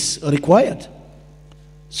 what is required.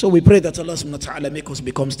 So we pray that Allah subhanahu wa ta'ala make us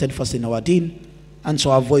become steadfast in our deen and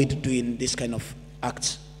to avoid doing this kind of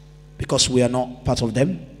acts, because we are not part of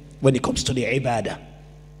them when it comes to the ibadah.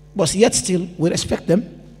 But yet still, we respect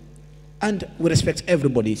them and we respect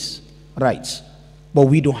everybody's rights. But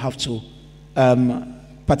we don't have to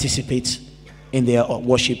participate in their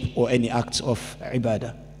worship or any acts of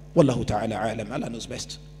ibadah. Wallahu ta'ala alam. Allah knows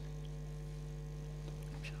best.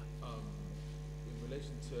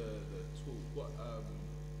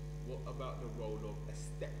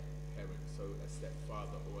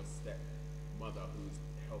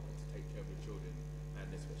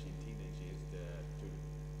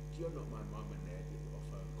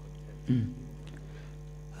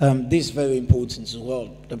 This is very important as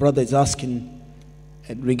well. The brother is asking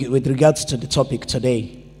with regards to the topic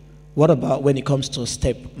today, what about when it comes to a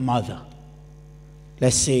stepmother?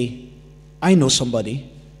 Let's say I know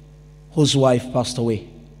somebody whose wife passed away,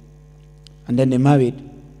 and then they married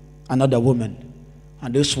another woman,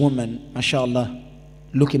 and this woman, mashallah,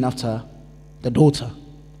 looking after the daughter,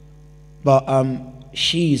 but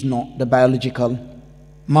she is not the biological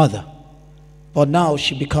mother, but now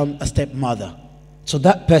she become a stepmother. So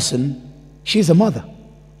that person, she's a mother.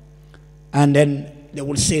 And then they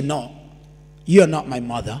will say, no, you're not my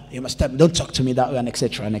mother. You must don't talk to me that way, and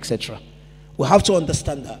etc. and etc. We have to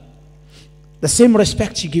understand that the same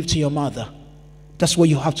respect you give to your mother, that's what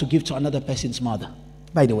you have to give to another person's mother,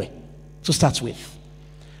 by the way, to start with.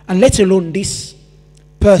 And let alone this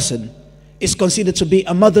person is considered to be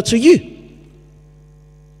a mother to you.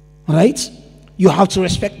 Right? You have to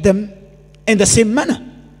respect them in the same manner.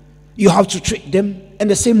 You have to treat them in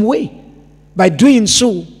the same way. By doing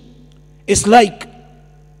so, it's like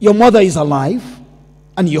your mother is alive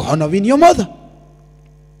and you're honoring your mother.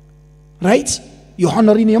 Right? You're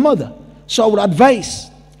honoring your mother. So I would advise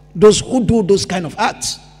those who do those kind of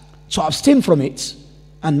acts to abstain from it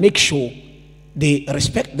and make sure they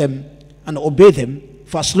respect them and obey them,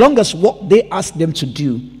 for as long as what they ask them to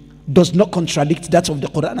do does not contradict that of the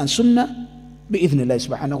Quran and Sunnah. Bi-idhnillah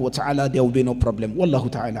subhanahu wa ta'ala, there will be no problem. Wallahu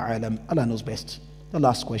ta'ala alam. Allah knows best. The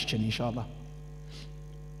last question, inshallah.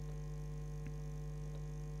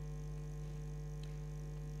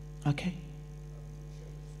 Okay.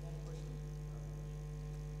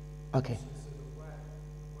 Okay.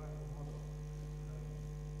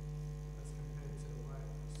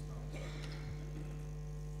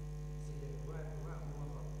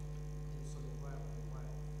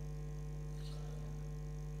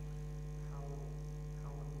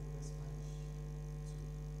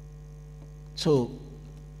 So,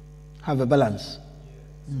 have a balance.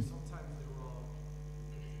 Mm.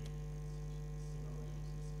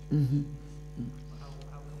 Mm-hmm.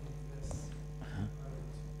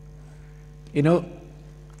 You know,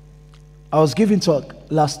 I was giving talk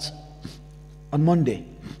on Monday,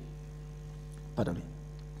 pardon me,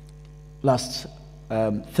 last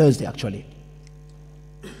Thursday actually,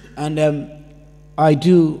 and I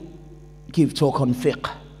do give talk on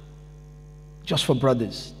fiqh, just for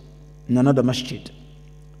brothers, in another masjid,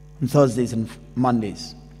 on Thursdays and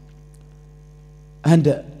Mondays,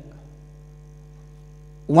 and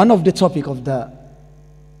one of the topic of the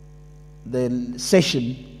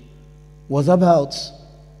session was about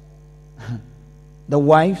the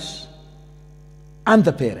wives and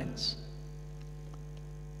the parents.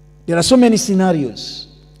 There are so many scenarios.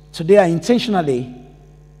 Today I intentionally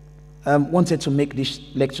wanted to make this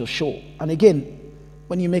lecture short. And again,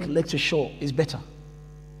 when you make a lecture short, it's better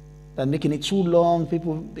than making it too long.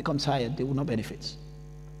 People become tired, they will not benefit.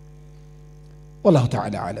 Wallahu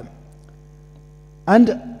ta'ala alam.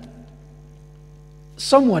 And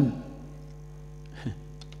someone,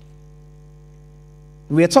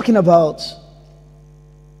 we are talking about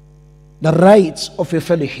the rights of a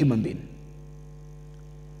fellow human being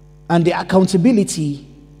and the accountability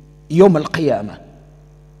Yawm al-Qiyamah,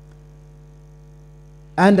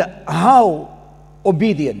 and how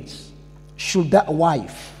obedient should that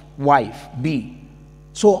wife be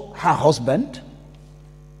to her husband,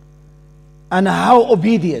 and how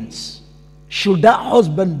obedient should that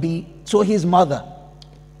husband be to his mother.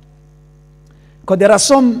 Because there are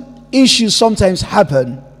some issues sometimes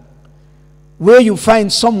happen where you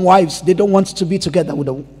find some wives, they don't want to be together with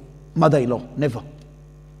the mother-in-law. Never.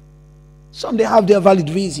 Some, they have their valid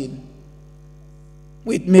reason,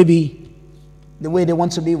 with maybe the way they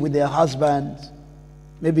want to be with their husband.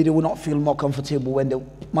 Maybe they will not feel more comfortable when the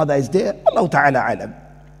mother is there. Allah ta'ala alam.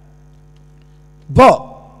 But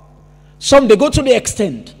some, they go to the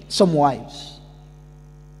extent, some wives,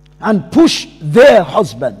 and push their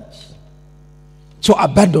husbands to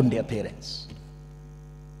abandon their parents.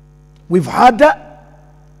 We've heard that,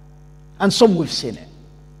 and some we've seen it.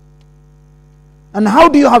 And how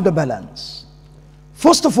do you have the balance?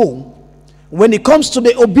 First of all, when it comes to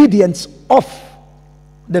the obedience of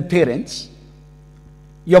the parents,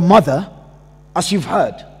 your mother, as you've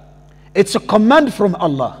heard, it's a command from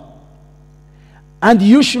Allah, and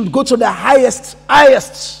you should go to the highest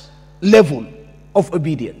level of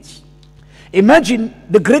obedience. Imagine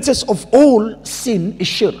the greatest of all sin is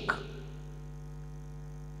shirk.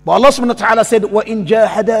 But Allah subhanahu wa ta'ala said, وَإِن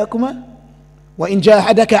جَاهَدَكَ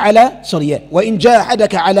عَلَى وَإِن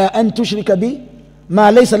جَاهَدَكَ عَلَى أَن تُشْرِكَ بِي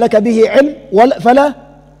مَا لَيْسَ لَكَ بِهِ عِلْمٍ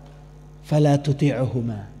فَلَا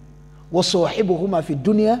تُطِعْهُمَا وَصَاحِبْهُمَا فِي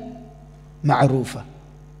الدُّنْيَا مَعْرُوفًا.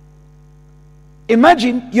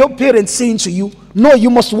 Imagine your parents saying to you, no, you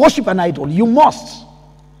must worship an idol. You must.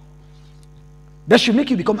 That should make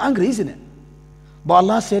you become angry, isn't it? But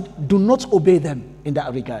Allah said, do not obey them in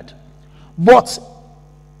that regard. But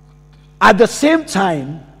at the same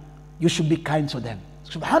time, you should be kind to them.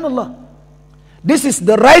 Subhanallah. This is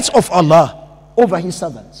the rights of Allah over his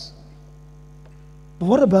servants. But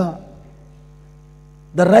what about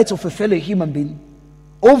the rights of a fellow human being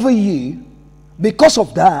over you? Because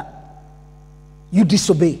of that, you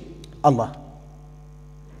disobey Allah.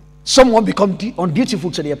 Someone become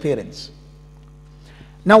undutiful to their parents.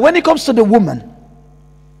 Now when it comes to the woman,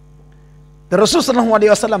 the Rasul sallallahu alayhi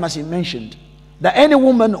wa sallam, as he mentioned, that any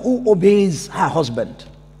woman who obeys her husband,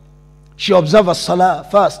 she observes salah,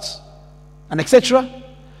 fasts, and etc.,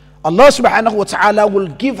 Allah subhanahu wa ta'ala will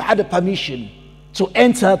give her the permission to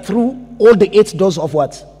enter through all the 8 doors of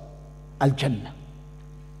what? Al-Jannah.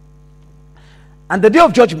 And the day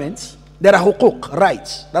of judgment, there are huquq,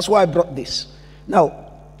 rights. That's why I brought this.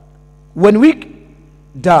 Now, when we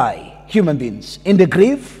die, human beings, in the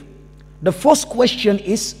grave, the first question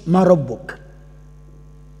is Marabbuk.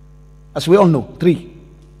 As we all know, 3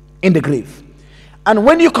 in the grave. And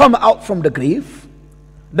when you come out from the grave,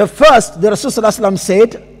 the first, the Rasul sallallahu alaihi wasallam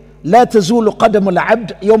said, لا تزول قدم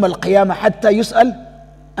العبد يوم القيامة حتى يسأل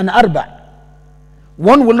عن أربع.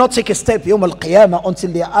 One will not take a step يوم القيامة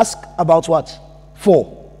until they ask about what?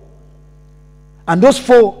 4. And those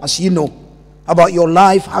 4, as you know, about your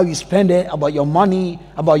life, how you spend it, about your money,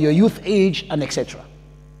 about your youth age, and etc.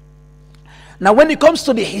 Now, when it comes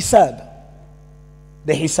to the hisab,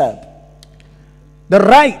 the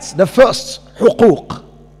rights, the first, huquq,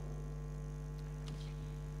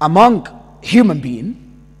 among human being,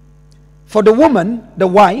 for the woman, the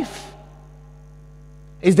wife,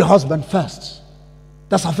 is the husband first.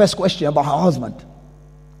 That's her first question about her husband.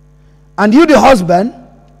 And you, the husband,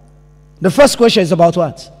 the first question is about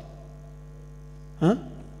what? Huh?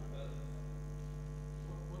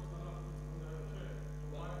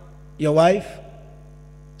 Your wife?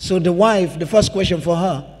 So the wife, the first question for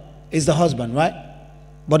her is the husband, right?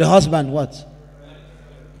 But the husband, what?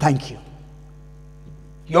 Thank you.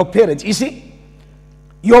 Your parents, you see,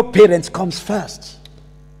 your parents comes first.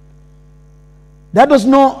 That does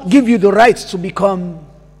not give you the right to become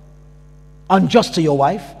unjust to your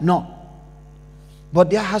wife. No. But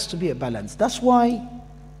there has to be a balance. That's why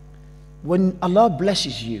when Allah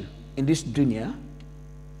blesses you in this dunya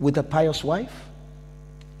with a pious wife,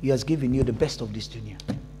 He has given you the best of this dunya.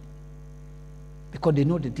 Because they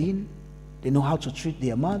know the deen, they know how to treat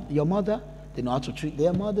your mother, they know how to treat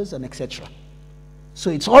their mothers, and etc.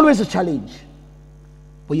 So it's always a challenge.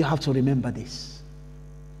 But you have to remember this,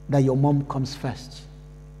 that your mom comes first.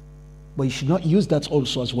 But you should not use that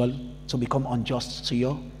also as well to become unjust to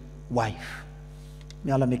your wife.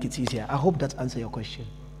 May Allah make it easier. I hope that answers your question.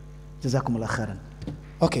 Jazakumullah khairan.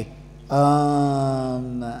 Okay.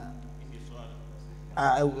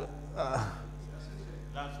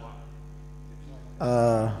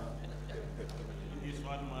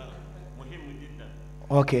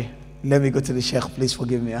 Okay. Let me go to the Sheikh. Please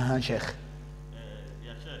forgive me. Sheikh.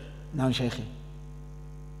 نعم شيخي.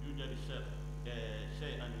 يوجد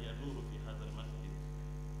شيئا يدور في هذا المسجد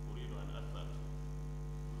أريد أن أسأل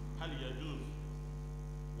هل يجوز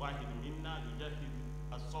واحد منا يجهز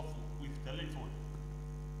الصف بالتليفون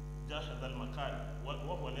جاهز المكان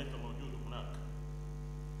وهو ليس موجود هناك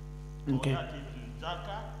ويأتي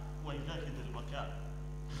بالزكاة ويجهز المكان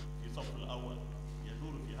في الصف الأول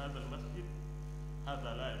يدور في هذا المسجد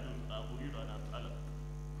هذا لا يجوز أريد أن أسألك.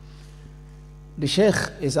 The Sheikh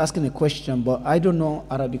is asking a question, but I don't know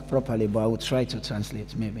Arabic properly, but I will try to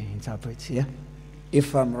translate, maybe interpret, yeah?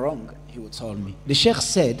 If I'm wrong, he will tell me. The Sheikh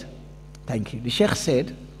said, thank you, the Sheikh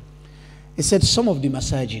said, he said some of the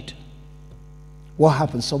masajid, what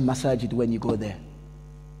happens, some masajid when you go there?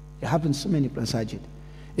 It happens so many masajid.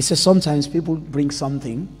 He says sometimes people bring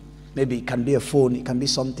something, maybe it can be a phone, it can be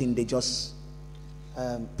something, they just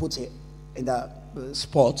put it in the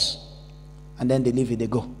spot, and then they leave it, they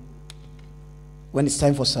go. When it's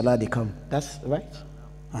time for salah, they come. That's right?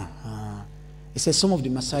 It says some of the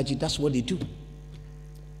masajid, that's what they do.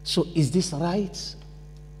 So is this right?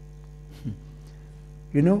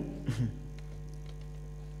 You know,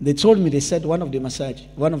 they told me, they said one of the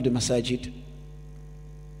masajid,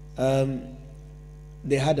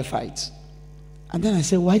 they had a fight. And then I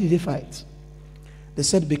said, why did they fight? They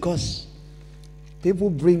said because people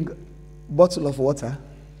bring bottle of water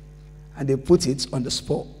and they put it on the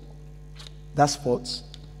spot. That spot,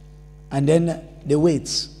 and then they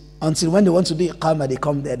wait until when they want to do iqamah, they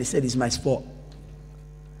come there, they said it's my spot.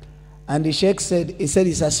 And the Sheikh said, he said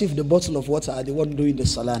it's as if the bottle of water are the one doing the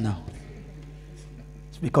salah now.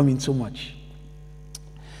 It's becoming too much.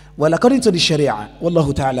 Well, according to the Sharia,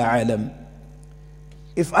 Wallahu ta'ala alam,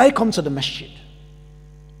 if I come to the masjid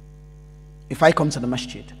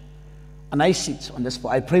and I sit on the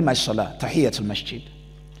spot, I pray my salah, tahiyatul masjid,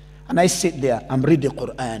 and I sit there, I'm reading the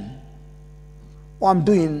Quran, or I'm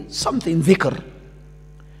doing something dhikr,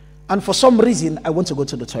 and for some reason I want to go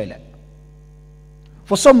to the toilet.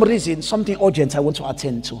 For some reason, something urgent I want to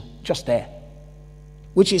attend to, just there,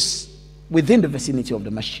 which is within the vicinity of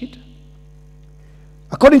the masjid.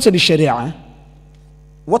 According to the Sharia,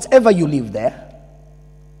 whatever you leave there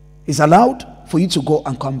is allowed for you to go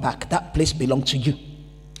and come back. That place belongs to you.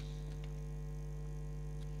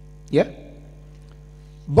 Yeah?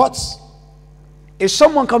 But if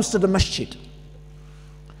someone comes to the masjid,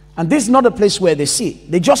 and this is not a place where they see,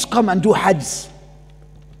 they just come and do hajj.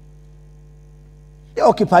 They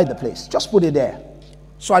occupy the place. Just put it there.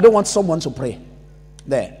 So I don't want someone to pray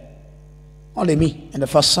there. Only me in the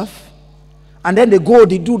first saf. And then they go,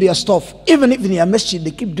 they do their stuff. Even if in their masjid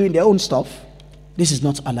they keep doing their own stuff, this is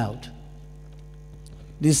not allowed.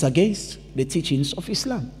 This is against the teachings of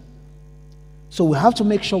Islam. So we have to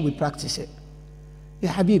make sure we practice it.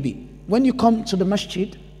 Ya Habibi, when you come to the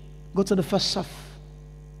masjid, go to the first saf.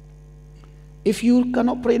 If you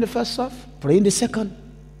cannot pray in the first saf, pray in the second.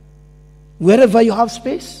 Wherever you have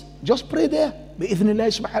space, just pray there.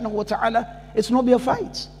 Bi-idhnillahi subhanahu wa ta'ala, it's not be a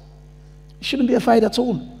fight. It shouldn't be a fight at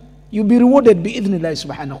all. You'll be rewarded bi-idhnillah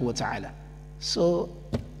subhanahu wa ta'ala. So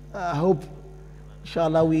I hope,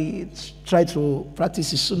 inshallah, we try to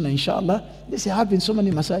practice the sunnah, inshallah. This happens in so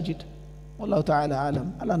many masajid. Wallahu ta'ala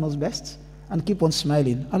alam. Allah knows best. And keep on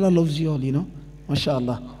smiling. Allah loves you all, you know.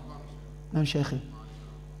 MashaAllah. Naam Sheikh.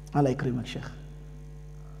 Allah ikrimak Sheikh.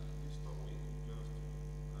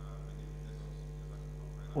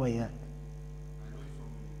 Oh yeah.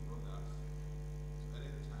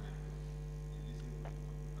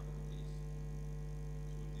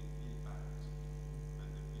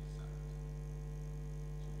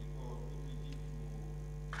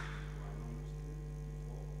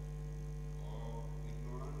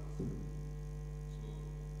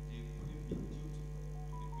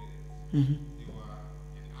 Mm-hmm.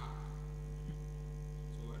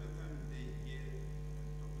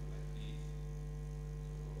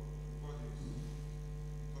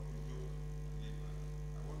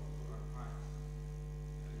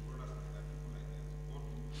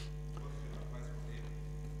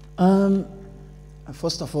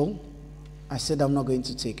 First of all, I said I'm not going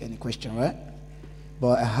to take any question, right?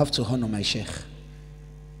 But I have to honor my Sheikh.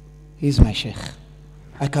 He's my Sheikh.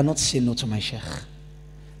 I cannot say no to my Sheikh.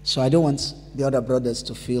 So I don't want the other brothers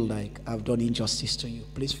to feel like I've done injustice to you.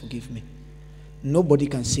 Please forgive me. Nobody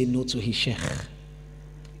can say no to his Sheikh.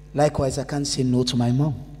 Likewise, I can't say no to my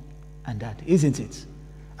mom and dad, isn't it?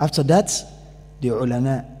 After that, the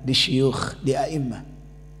ulama, the shuyukh, the a'imma.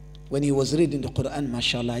 When he was reading the Quran,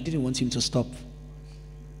 mashallah, I didn't want him to stop.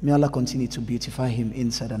 May Allah continue to beautify him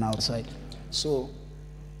inside and outside. So,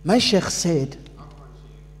 my Sheikh said,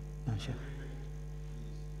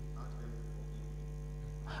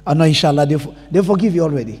 oh no, inshallah, they forgive you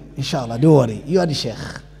already. Inshallah, don't worry. You are the Sheikh.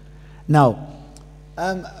 Now,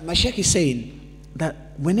 my Sheikh is saying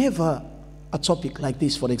that whenever a topic like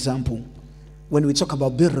this, for example, when we talk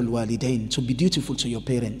about birrul walidain, to be dutiful to your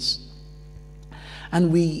parents,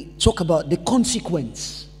 and we talk about the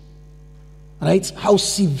consequence, right? How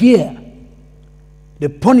severe the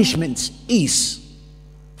punishment is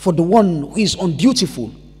for the one who is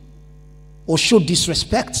undutiful or showed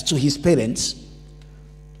disrespect to his parents.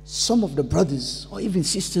 Some of the brothers or even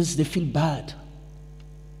sisters, they feel bad.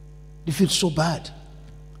 They feel so bad.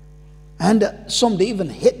 And some, they even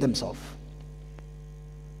hate themselves.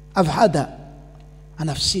 I've had that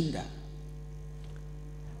and I've seen that.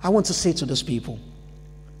 I want to say to those people,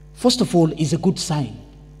 first of all, it's a good sign.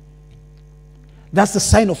 That's the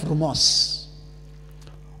sign of remorse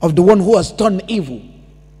of the one who has done evil.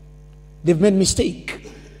 They've made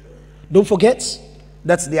mistake. Don't forget,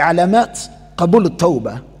 that's the alamat qabul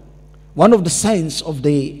at-tawbah. One of the signs of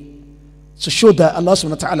to show that Allah subhanahu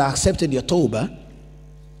wa ta'ala accepted your tawbah,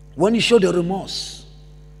 when you show the remorse,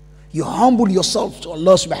 you humble yourself to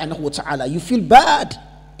Allah subhanahu wa ta'ala, you feel bad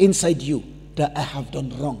inside you that I have done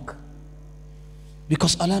wrong.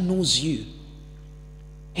 Because Allah knows you.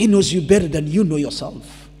 He knows you better than you know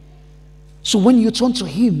yourself. So when you turn to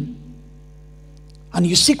Him and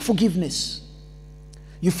you seek forgiveness,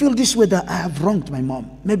 you feel this way that I have wronged my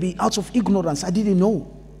mom. Maybe out of ignorance, I didn't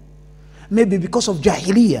know. Maybe because of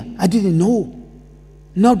jahiliyyah, I didn't know.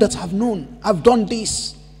 Now that I've known, I've done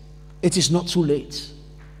this. It is not too late.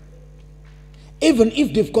 Even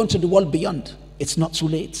if they've gone to the world beyond, it's not too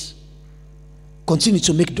late. Continue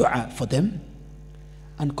to make dua for them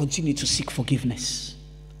and continue to seek forgiveness.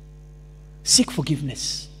 Seek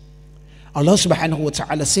forgiveness. Allah subhanahu wa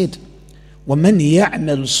ta'ala said, وَمَنْ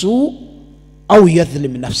يَعْمَلْ سُوء أَوْ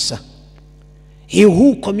يَظْلِمْ نَفْسَهُ. He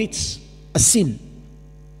who commits a sin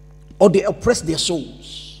or they oppress their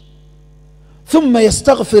souls, ثُمَّ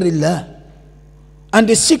يَسْتَغْفِرِ اللَّهِ, and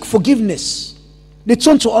they seek forgiveness, they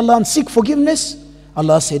turn to Allah and seek forgiveness,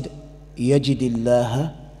 Allah said, يَجِدِ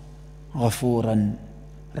اللَّهَ غَفُورًا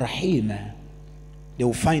رَحِيمًا. They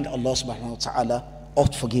will find Allah subhanahu wa ta'ala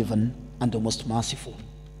oft forgiven and the most merciful.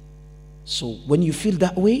 So when you feel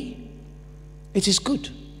that way, it is good.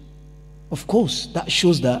 Of course, that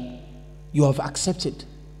shows that you have accepted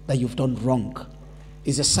that you've done wrong.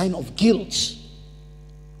 It's a sign of guilt,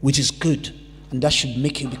 which is good, and that should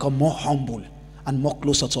make you become more humble and more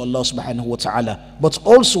closer to Allah subhanahu wa ta'ala. But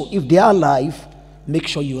also, if they are alive, make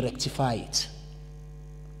sure you rectify it.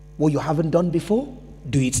 What you haven't done before,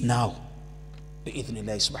 do it now.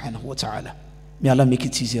 Bi-idhnillah subhanahu wa ta'ala. May Allah make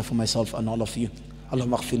it easier for myself and all of you.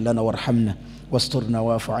 اللهم اغفر لنا وارحمنا واسترنا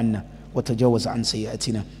واعف عنا وتجاوز عن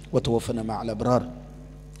سيئاتنا وتوفنا مع الأبرار.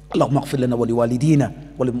 اللهم اغفر لنا ولوالدينا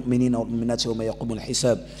وللمؤمنين والمؤمنات يوم يقوم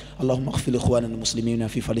الحساب. اللهم اغفر لإخواننا المسلمين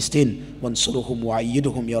في فلسطين وانصرهم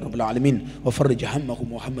وأيدهم يا رب العالمين، وفرج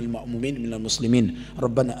همهم وهم المأمومين من المسلمين.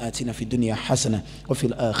 ربنا آتنا في الدنيا حسنة وفي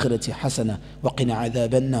الآخرة حسنة وقنا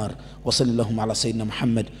عذاب النار. وصل اللهم على سيدنا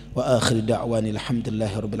محمد، وآخر دعوان الحمد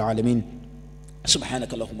لله رب العالمين.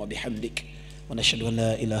 سبحانك اللهم وبحمدك، ونشهد أن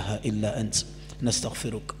لا إله إلا أنت،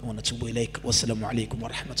 نستغفرك ونتوب إليك. والسلام عليكم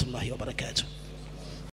ورحمة الله وبركاته.